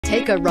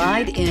Take a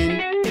ride in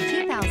the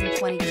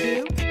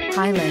 2022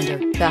 Highlander.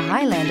 The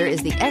Highlander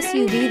is the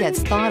SUV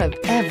that's thought of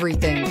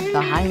everything.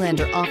 The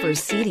Highlander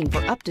offers seating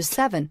for up to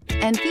 7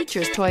 and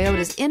features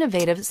Toyota's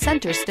innovative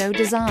center stow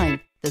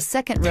design. The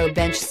second row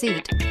bench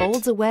seat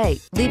folds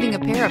away, leaving a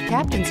pair of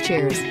captain's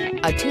chairs.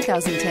 A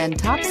 2010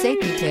 top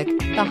safety pick,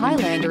 the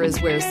Highlander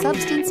is where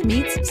substance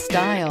meets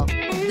style.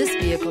 This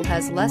vehicle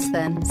has less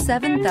than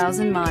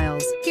 7,000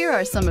 miles. Here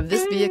are some of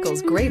this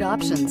vehicle's great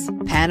options: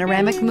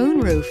 panoramic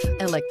moonroof,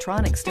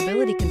 electronic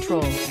stability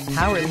control,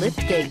 power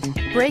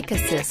liftgate, brake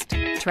assist,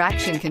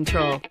 traction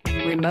control,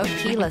 remote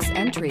keyless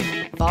entry,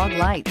 fog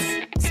lights,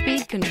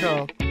 speed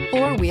control,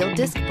 4-wheel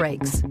disc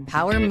brakes,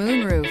 power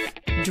moonroof.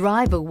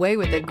 Drive away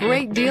with a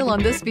great deal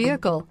on this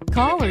vehicle.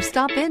 Call or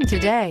stop in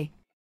today.